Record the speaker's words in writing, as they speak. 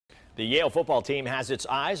The Yale football team has its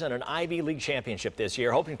eyes on an Ivy League championship this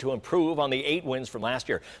year, hoping to improve on the 8 wins from last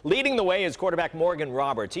year. Leading the way is quarterback Morgan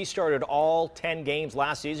Roberts. He started all 10 games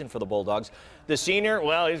last season for the Bulldogs. The senior,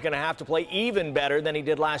 well, he's going to have to play even better than he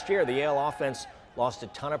did last year. The Yale offense lost a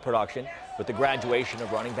ton of production with the graduation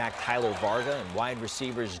of running back Tyler Varga and wide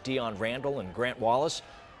receivers Dion Randall and Grant Wallace.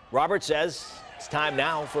 Roberts says it's time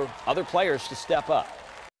now for other players to step up.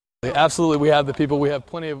 Absolutely, we have the people. We have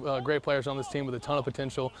plenty of great players on this team with a ton of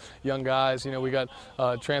potential, young guys. You know, we got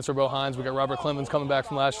transfer Bo Hines, we got Robert Clemens coming back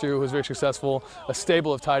from last year who was very successful, a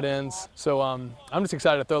stable of tight ends. So I'm just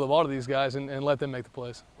excited to throw the ball to these guys and let them make the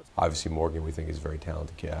plays. Obviously, Morgan, we think, is a very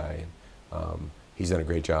talented guy. And, he's done a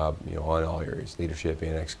great job, you know, on all areas, leadership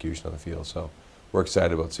and execution on the field. So we're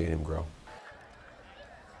excited about seeing him grow.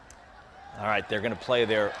 All right, they're going to play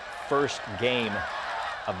their first game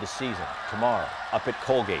of the season tomorrow up at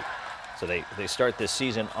Colgate. So they start this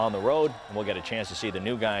season on the road, and we'll get a chance to see the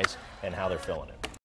new guys and how they're filling it.